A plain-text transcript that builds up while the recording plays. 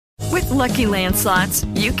Lucky Land Slots,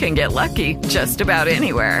 you can get lucky just about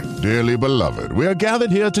anywhere. Dearly beloved, we are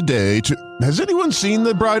gathered here today to... Has anyone seen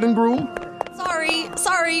the bride and groom?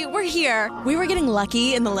 Sorry, we're here. We were getting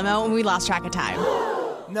lucky in the limo and we lost track of time.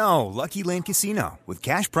 No, Lucky Land Casino, with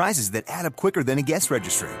cash prizes that add up quicker than a guest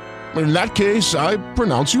registry. In that case, I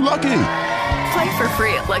pronounce you lucky. Play for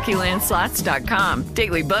free at LuckyLandSlots.com.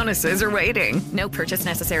 Daily bonuses are waiting. No purchase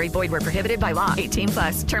necessary. Void where prohibited by law.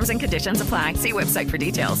 18+. Terms and conditions apply. See website for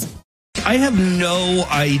details. I have no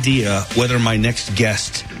idea whether my next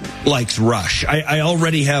guest likes Rush. I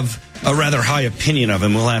already have a rather high opinion of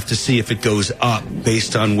him. We'll have to see if it goes up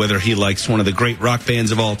based on whether he likes one of the great rock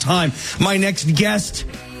bands of all time. My next guest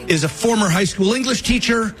is a former high school English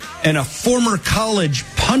teacher and a former college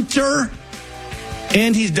punter.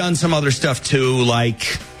 And he's done some other stuff, too,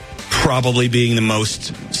 like probably being the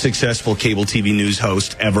most successful cable TV news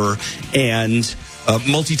host ever and a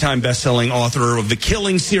multi-time best-selling author of the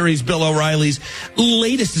Killing series. Bill O'Reilly's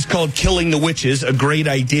latest is called Killing the Witches, a great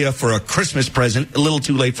idea for a Christmas present, a little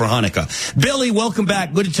too late for Hanukkah. Billy, welcome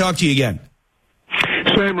back. Good to talk to you again.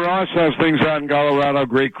 Same, Ross. How's things out in Colorado?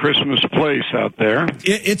 Great Christmas place out there.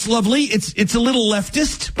 It's lovely. It's a little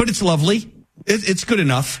leftist, but it's lovely. It's good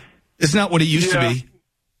enough. It's not what it used to be.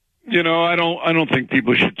 You know, I don't think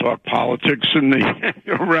people should talk politics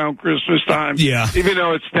around Christmas time. Yeah. Even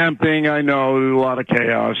though it's tempting, I know there's a lot of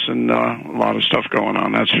chaos and a lot of stuff going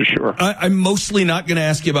on, that's for sure. I'm mostly not going to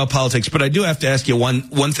ask you about politics, but I do have to ask you one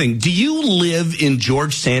thing. Do you live in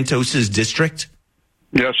George Santos's district?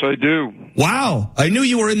 Yes, I do. Wow. I knew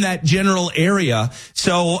you were in that general area.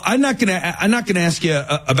 So I'm not going to ask you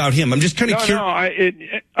about him. I'm just kind of curious.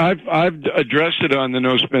 I've addressed it on the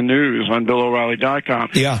No Spin News on BillO'Reilly.com.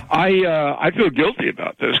 Yeah. I feel guilty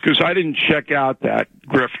about this because I didn't check out that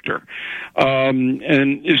grifter. And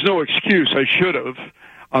there's no excuse. I should have.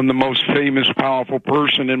 I'm the most famous, powerful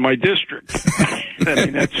person in my district. I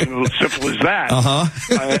mean, that's as simple as that.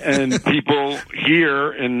 And people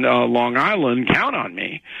here in Long Island count on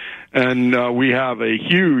me. And we have a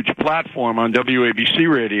huge platform on WABC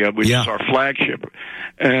Radio, which is our flagship.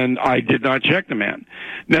 And I did not check the man.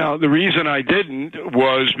 Now, the reason I didn't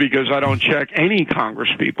was because I don't check any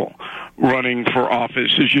congresspeople running for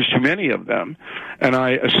office. There's just too many of them. And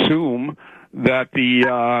I assume that the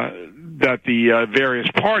various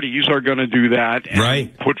parties are going to do that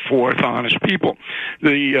and put forth honest people.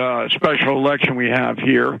 The special election we have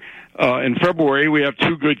here in February, we have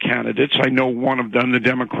two good candidates. I know one of them, the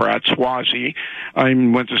Democrat, Swazi. I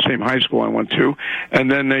went to the same high school I went to.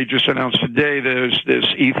 And then they just announced today there's this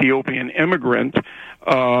Ethiopian immigrant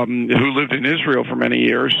who lived in Israel for many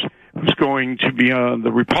years, who's going to be on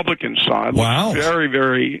the Republican side. Wow. Very,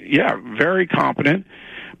 very competent.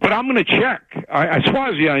 But I'm going to check.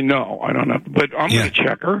 Swazi, I know. I don't know. But I'm going to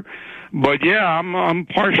check her. But, yeah, I'm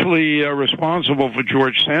partially responsible for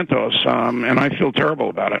George Santos, and I feel terrible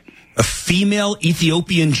about it. A female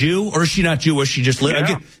Ethiopian Jew? Or is she not Jewish? She just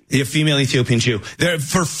a female Ethiopian Jew.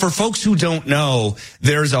 For folks who don't know,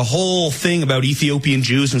 there's a whole thing about Ethiopian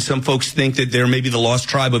Jews, and some folks think that they're maybe the lost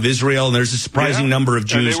tribe of Israel, and there's a surprising number of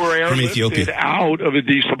Jews from Ethiopia. They were out of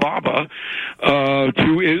Addis Ababa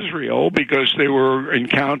to Israel because they were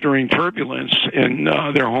encountering turbulence in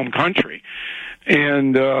their home country.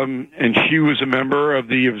 And she was a member of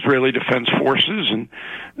the Israeli Defense Forces, and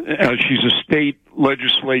she's a state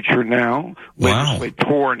legislator now. Yeah.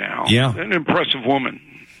 An impressive woman.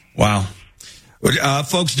 Wow.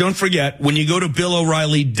 Folks, don't forget, when you go to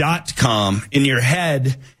BillO'Reilly.com, in your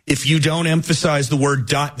head, if you don't emphasize the word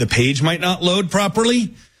dot, the page might not load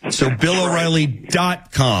properly. So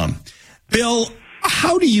BillO'Reilly.com. Bill,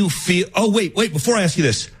 how do you feel? Oh, wait, before I ask you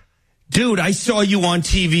this. Dude, I saw you on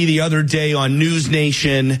TV the other day on News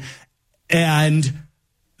Nation, and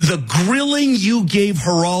the grilling you gave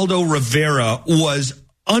Geraldo Rivera was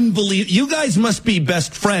unbelievable. You guys must be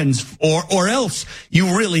best friends, or else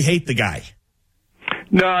you really hate the guy.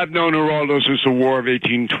 No, I've known Geraldo since the War of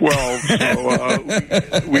 1812, so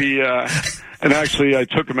and actually I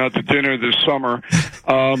took him out to dinner this summer,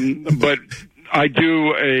 but I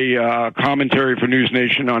do a commentary for News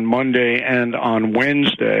Nation on Monday and on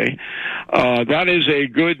Wednesday. That is a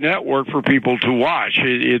good network for people to watch.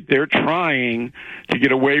 They're trying to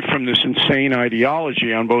get away from this insane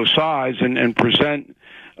ideology on both sides and present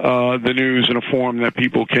the news in a form that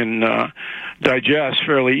people can digest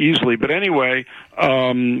fairly easily. But anyway,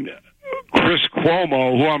 Chris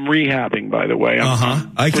Cuomo, who I'm rehabbing, by the way.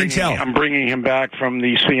 I can tell. I'm bringing him back from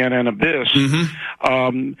the CNN abyss.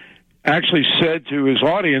 Actually said to his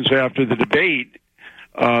audience after the debate,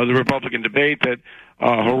 the Republican debate, that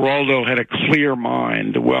Geraldo had a clear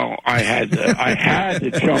mind. Well, I had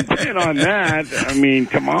to jump in on that. I mean,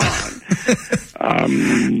 come on.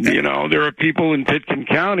 There are people in Pitkin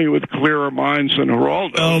County with clearer minds than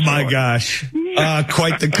Geraldo. Oh my gosh.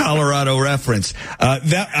 Quite the Colorado reference.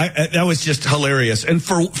 That was just hilarious. And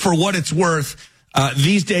for what it's worth,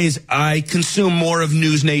 these days, I consume more of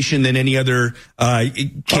News Nation than any other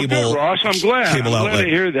cable. Okay, Ross, I'm glad. Cable outlet. Glad to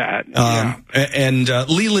hear that. And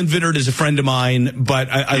Leland Vittert is a friend of mine, but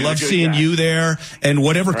I love seeing you there. And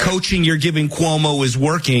whatever coaching you're giving Cuomo is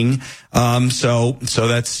working. So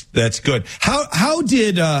that's good. How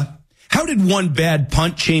did one bad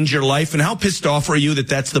punt change your life, and how pissed off are you that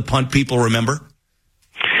that's the punt people remember?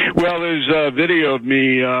 Well, there's a video of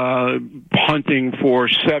me punting for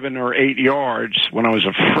 7 or 8 yards when I was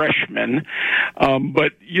a freshman.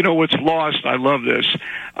 But you know what's lost? I love this.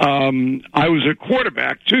 I was a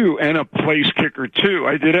quarterback, too, and a place kicker, too.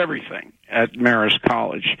 I did everything at Marist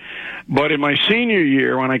College. But in my senior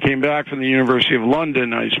year, when I came back from the University of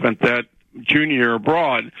London, I spent that junior year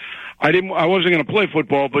abroad. I wasn't going to play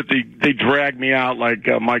football, but they dragged me out like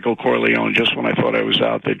Michael Corleone. Just when I thought I was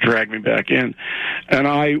out, they dragged me back in, and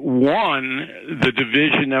I won the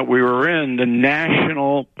division that we were in, the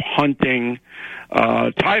national punting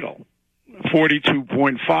title,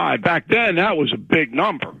 42.5. Back then, that was a big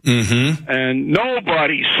number, and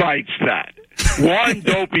nobody cites that. One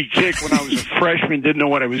dopey kick when I was a freshman, didn't know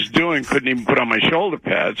what I was doing, couldn't even put on my shoulder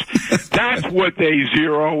pads. That's what they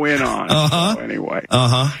zero in on. So anyway,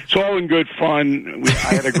 it's all in good fun.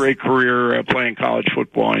 I had a great career playing college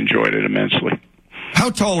football. I enjoyed it immensely.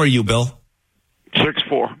 How tall are you, Bill?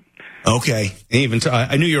 6'4". Okay.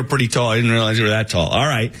 I knew you were pretty tall. I didn't realize you were that tall. All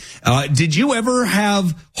right. Did you ever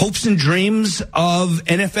have hopes and dreams of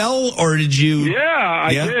NFL, or did you? Yeah,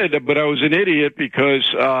 I did, but I was an idiot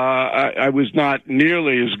because I was not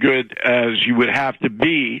nearly as good as you would have to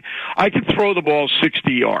be. I could throw the ball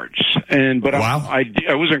 60 yards, but I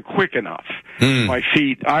wasn't quick enough. My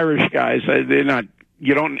feet, Irish guys, they're not.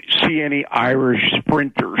 You don't see any Irish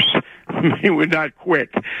sprinters. They were not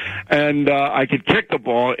quick. And I could kick the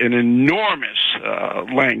ball an enormous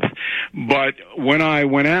length. But when I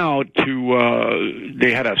went out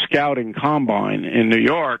they had a scouting combine in New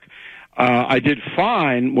York, I did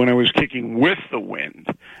fine when I was kicking with the wind.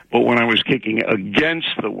 But when I was kicking against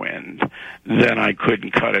the wind, then I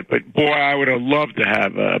couldn't cut it. But, boy, I would have loved to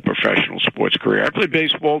have a professional sports career. I played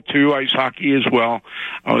baseball, too, ice hockey as well.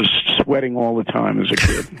 I was sweating all the time as a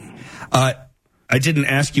kid. I didn't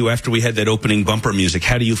ask you after we had that opening bumper music,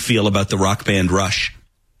 how do you feel about the rock band Rush?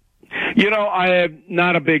 You know, I am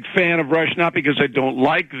not a big fan of Rush, not because I don't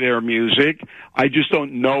like their music. I just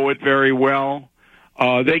don't know it very well.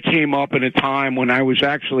 They came up in a time when I was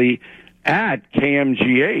actually at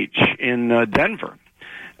KMGH in Denver.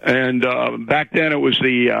 And back then it was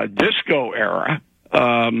the disco era,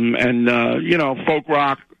 folk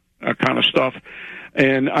rock kind of stuff.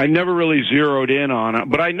 And I never really zeroed in on it.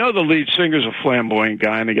 But I know the lead singer's a flamboyant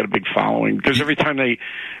guy, and they got a big following, because every time they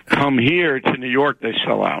come here to New York, they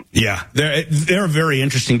sell out. Yeah, they're a very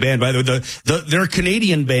interesting band. By the way, they're a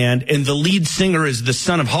Canadian band, and the lead singer is the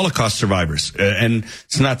son of Holocaust survivors, and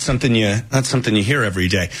it's not something you hear every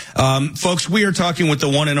day. Folks, we are talking with the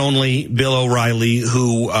one and only Bill O'Reilly,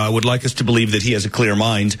 who would like us to believe that he has a clear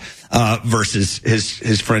mind versus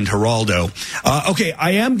his friend Geraldo. Okay,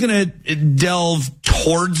 I am going to delve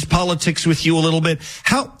towards politics with you a little bit.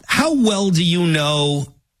 How well do you know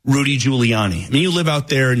Rudy Giuliani? I mean, you live out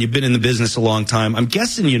there and you've been in the business a long time. I'm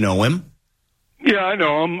guessing you know him. Yeah, I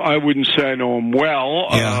know him. I wouldn't say I know him well,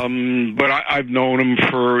 but I've known him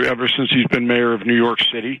ever since he's been mayor of New York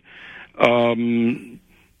City. Our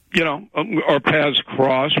paths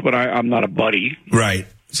crossed, but I'm not a buddy. Right.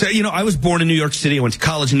 So, I was born in New York City. I went to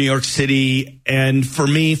college in New York City. And for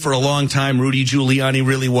me, for a long time, Rudy Giuliani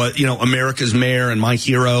really was, America's mayor and my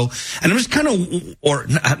hero. And it was kind of, or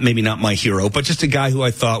maybe not my hero, but just a guy who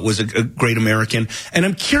I thought was a great American. And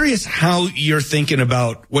I'm curious how you're thinking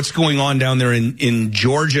about what's going on down there in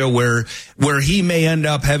Georgia, where he may end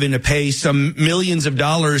up having to pay some millions of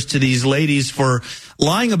dollars to these ladies for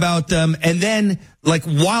lying about them. And then,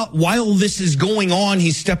 while this is going on,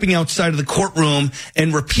 he's stepping outside of the courtroom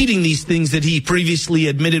and repeating these things that he previously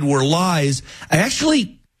admitted were lies.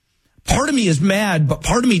 Part of me is mad, but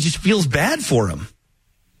part of me just feels bad for him.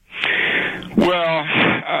 Well,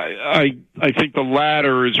 I think the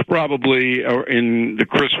latter is probably, in the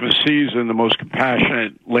Christmas season, the most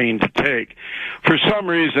compassionate lane to take. For some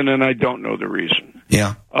reason, and I don't know the reason.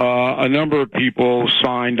 Yeah. A number of people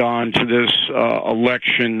signed on to this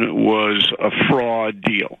election was a fraud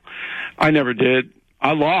deal. I never did.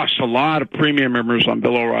 I lost a lot of premium members on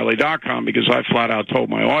BillO'Reilly.com because I flat out told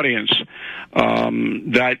my audience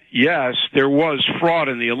that, yes, there was fraud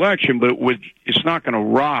in the election, but it's not going to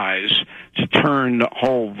rise to turn the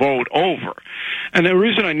whole vote over. And the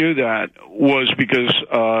reason I knew that was because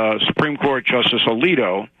Supreme Court Justice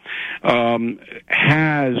Alito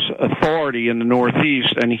has authority in the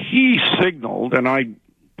Northeast, and he signaled, and I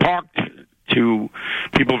talked to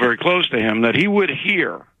people very close to him, that he would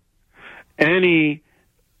hear any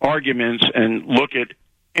arguments and look at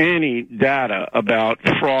any data about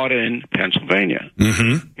fraud in Pennsylvania.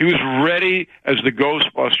 Mm-hmm. He was ready, as the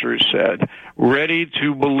Ghostbusters said, ready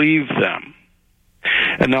to believe them.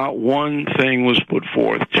 And not one thing was put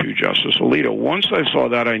forth to Justice Alito. Once I saw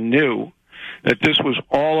that, I knew that this was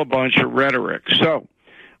all a bunch of rhetoric. So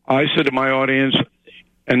I said to my audience,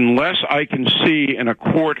 unless I can see in a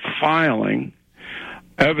court filing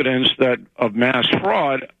evidence of mass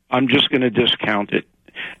fraud, I'm just going to discount it.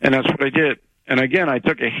 And that's what I did. And again, I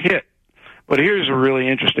took a hit. But here's a really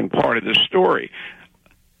interesting part of this story.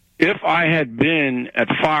 If I had been at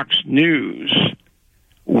Fox News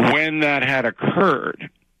when that had occurred,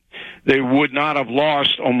 they would not have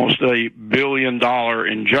lost almost $1 billion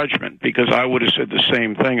in judgment, because I would have said the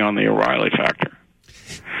same thing on the O'Reilly factor.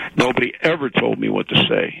 Nobody ever told me what to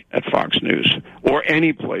say at Fox News or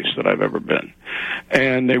any place that I've ever been.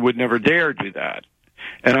 And they would never dare do that.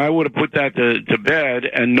 And I would have put that to bed,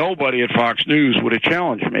 and nobody at Fox News would have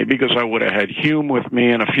challenged me, because I would have had Hume with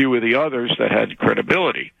me and a few of the others that had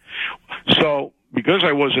credibility. So because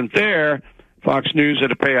I wasn't there, Fox News had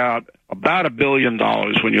to pay out about $1 billion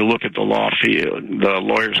when you look at the law fee, the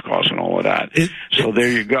lawyer's costs and all of that. So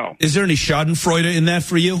there you go. Is there any schadenfreude in that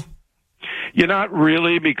for you? You're not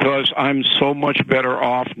really, because I'm so much better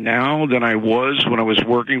off now than I was when I was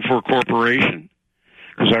working for a corporation,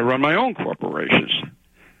 because I run my own corporations.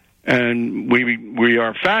 And we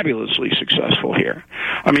are fabulously successful here.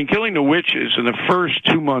 I mean, Killing the Witches in the first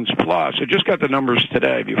 2 months plus, I just got the numbers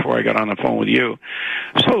today before I got on the phone with you,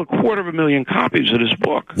 sold 250,000 copies of this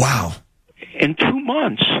book. Wow. In 2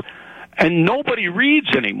 months. And nobody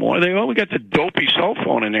reads anymore. They only got the dopey cell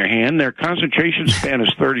phone in their hand. Their concentration span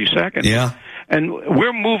is 30 seconds. Yeah. And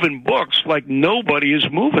we're moving books like nobody is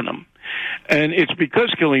moving them. And it's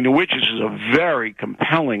because Killing the Witches is a very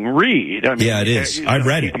compelling read. I mean, yeah, it is. I've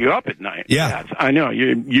read it. Keep you up at night. Yeah. I know.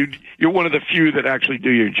 You're one of the few that actually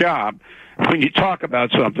do your job. When you talk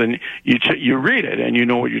about something, you read it and you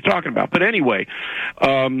know what you're talking about. But anyway,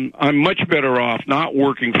 I'm much better off not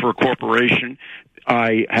working for a corporation.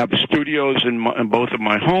 I have studios in both of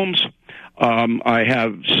my homes. I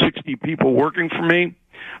have 60 people working for me.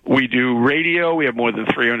 We do radio. We have more than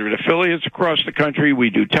 300 affiliates across the country. We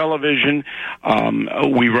do television.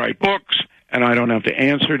 We write books, and I don't have to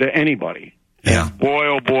answer to anybody. Yeah. And boy,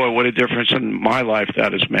 oh boy, what a difference in my life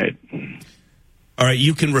that has made. All right,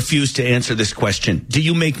 you can refuse to answer this question. Do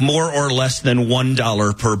you make more or less than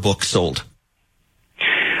 $1 per book sold?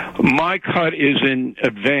 My cut is in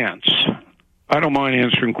advance. I don't mind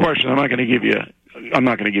answering questions. I'm not going to give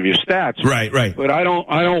you stats. Right. But I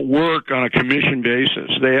don't work on a commission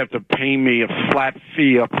basis. They have to pay me a flat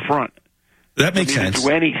fee up front. That makes sense. To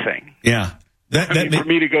do anything. Yeah. For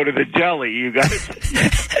me to go to the deli, you guys,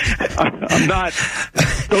 I'm not,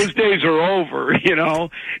 those days are over, you know.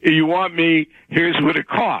 You want me, here's what it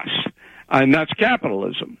costs. And that's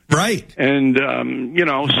capitalism. Right. And, so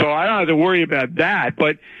I don't have to worry about that.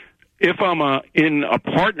 But if I'm in a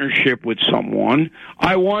partnership with someone,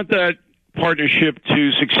 I want that partnership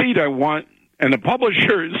to succeed. And the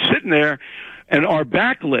publisher is sitting there, and our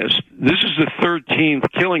backlist, this is the 13th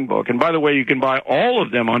Killing book. And by the way, you can buy all of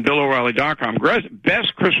them on BillO'Reilly.com.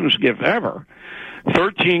 Best Christmas gift ever.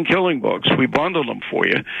 13 Killing books. We bundled them for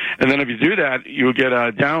you. And then if you do that, you'll get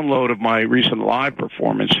a download of my recent live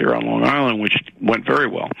performance here on Long Island, which went very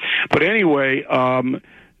well. But anyway, the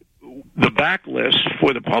backlist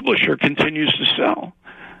for the publisher continues to sell.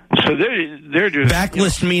 So they're just...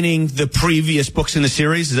 Backlist meaning the previous books in the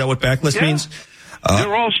series? Is that what backlist means?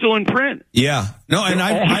 They're all still in print. Yeah. No, and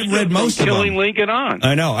I've read most of them. Killing Lincoln on.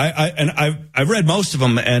 I know. I've read most of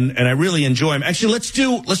them, and I really enjoy them. Actually, let's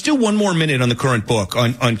do one more minute on the current book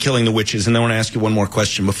on Killing the Witches, and then I want to ask you one more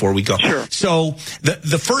question before we go. Sure. So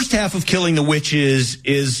the first half of Killing the Witches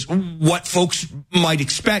is what folks might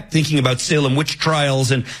expect, thinking about Salem witch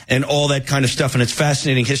trials and all that kind of stuff, and it's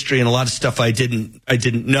fascinating history and a lot of stuff I didn't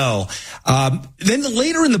know. Then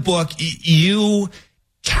later in the book, you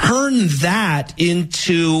turn that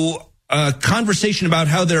into conversation about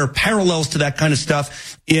how there are parallels to that kind of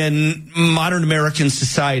stuff in modern American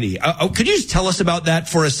society. Could you just tell us about that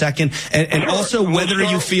for a second? And also whether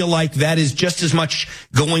you feel like that is just as much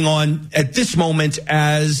going on at this moment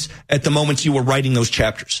as at the moment you were writing those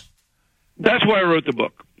chapters? That's why I wrote the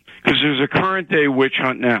book, because there's a current day witch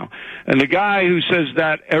hunt now. And the guy who says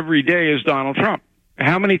that every day is Donald Trump.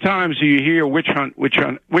 How many times do you hear witch hunt, witch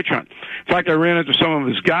hunt, witch hunt? In fact, I ran into some of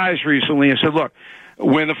his guys recently and said, look,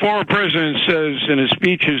 when the former president says in his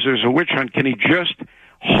speeches there's a witch hunt, can he just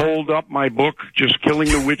hold up my book, Just Killing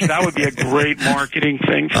the Witch? That would be a great marketing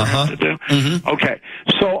thing for him to do. Mm-hmm. Okay.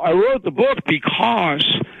 So I wrote the book because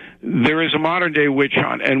there is a modern-day witch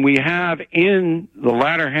hunt, and we have in the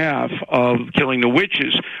latter half of Killing the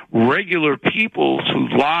Witches regular people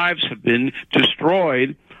whose lives have been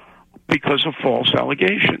destroyed because of false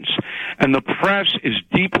allegations. And the press is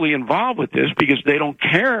deeply involved with this because they don't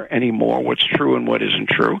care anymore what's true and what isn't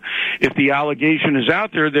true. If the allegation is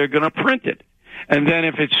out there, they're going to print it. And then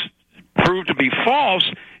if it's proved to be false,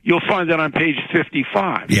 you'll find that on page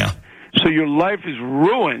 55. Yeah. So your life is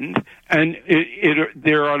ruined, and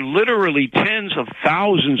there are literally tens of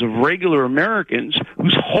thousands of regular Americans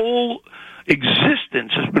whose whole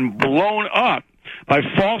existence has been blown up by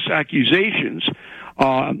false accusations.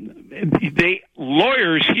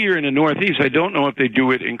 Lawyers here in the Northeast, I don't know if they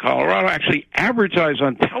do it in Colorado, actually advertise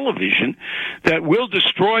on television that we'll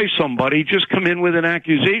destroy somebody, just come in with an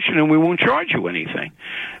accusation and we won't charge you anything.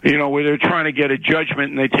 You know, where they're trying to get a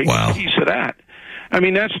judgment and they take a piece of that. I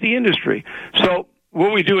mean, that's the industry. So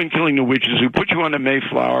what we do in Killing the Witches is we put you on the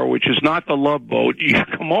Mayflower, which is not the Love Boat. You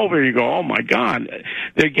come over and you go, oh my God.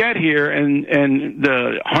 They get here and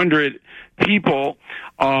the 100 people,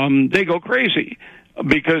 they go crazy.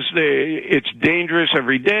 Because it's dangerous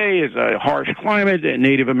every day. It's a harsh climate. The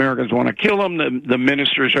Native Americans want to kill them. The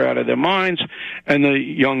ministers are out of their minds. And the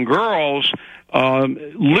young girls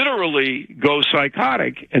literally go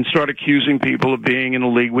psychotic and start accusing people of being in a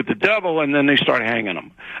league with the devil, and then they start hanging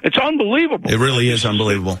them. It's unbelievable. It really is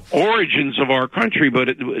unbelievable. Origins of our country, but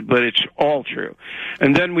it's all true.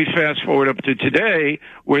 And then we fast forward up to today,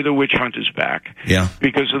 where the witch hunt is back. Yeah.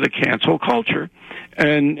 Because of the cancel culture.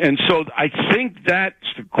 And so I think that's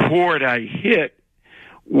the chord I hit,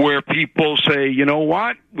 where people say, you know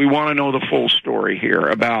what, we want to know the full story here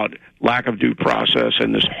about lack of due process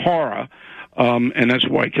and this horror, and that's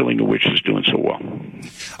why Killing the Witch is doing so well.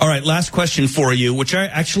 All right, last question for you, which I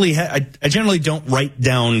actually I generally don't write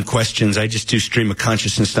down questions. I just do stream of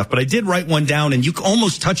consciousness stuff, but I did write one down, and you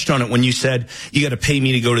almost touched on it when you said you got to pay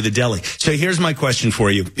me to go to the deli. So here's my question for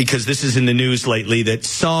you, because this is in the news lately, that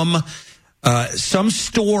some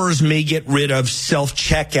stores may get rid of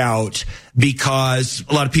self-checkout because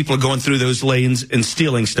a lot of people are going through those lanes and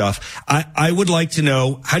stealing stuff. I would like to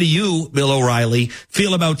know, how do you, Bill O'Reilly,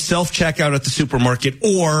 feel about self-checkout at the supermarket,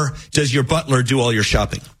 or does your butler do all your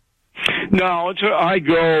shopping? No, I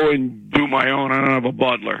go and do my own. I don't have a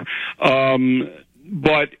butler.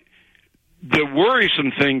 But the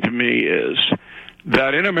worrisome thing to me is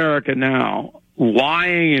that in America now,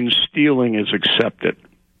 lying and stealing is accepted.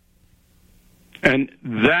 And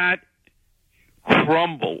that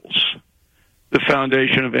crumbles the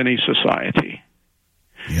foundation of any society.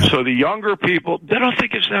 Yeah. So the younger people, they don't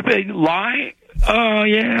think it's that big. Lie? Oh,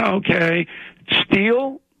 yeah, okay.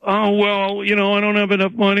 Steal? Oh, well, you know, I don't have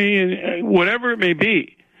enough money, and whatever it may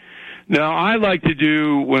be. Now, I like to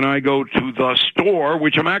do, when I go to the store,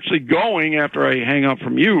 which I'm actually going after I hang up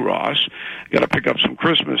from you, Ross, got to pick up some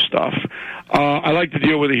Christmas stuff, I like to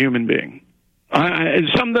deal with a human being.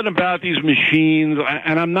 Something about these machines,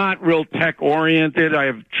 and I'm not real tech-oriented. I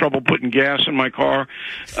have trouble putting gas in my car.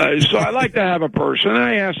 So I like to have a person.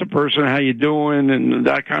 I ask the person, how you doing, and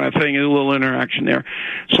that kind of thing, a little interaction there.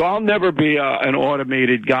 So I'll never be an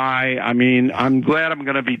automated guy. I mean, I'm glad I'm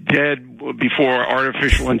going to be dead before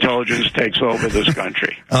artificial intelligence takes over this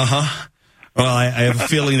country. Uh-huh. Well, I have a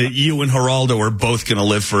feeling that you and Geraldo are both going to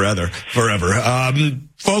live forever.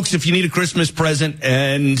 Folks, if you need a Christmas present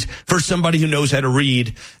and for somebody who knows how to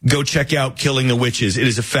read, go check out Killing the Witches. It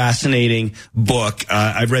is a fascinating book.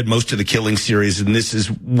 I've read most of the Killing series, and this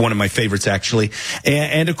is one of my favorites, actually.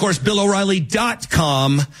 And of course,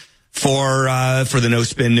 BillO'Reilly.com for the No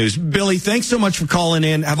Spin News. Billy, thanks so much for calling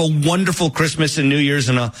in. Have a wonderful Christmas and New Year's,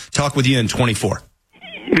 and I'll talk with you in 24.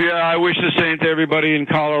 Yeah, I wish the same to everybody in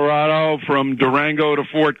Colorado, from Durango to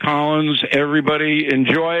Fort Collins. Everybody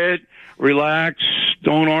enjoy it, relax,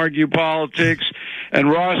 don't argue politics, And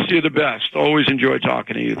Ross, you're the best. Always enjoy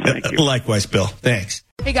talking to you. Thank you. Likewise, Bill. Thanks.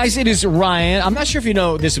 Hey guys, it is Ryan. I'm not sure if you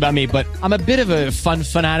know this about me, but I'm a bit of a fun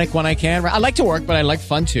fanatic when I can. I like to work, but I like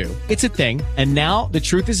fun too. It's a thing. And now the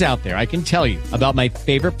truth is out there. I can tell you about my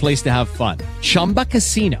favorite place to have fun. Chumba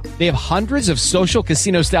Casino. They have hundreds of social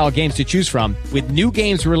casino style games to choose from with new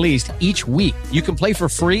games released each week. You can play for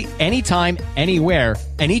free anytime, anywhere.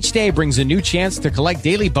 And each day brings a new chance to collect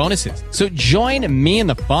daily bonuses. So join me in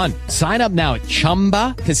the fun. Sign up now at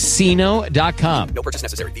ChumbaCasino.com. No purchase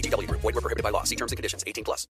necessary. VGW Group. Void where prohibited by law. See terms and conditions. 18+.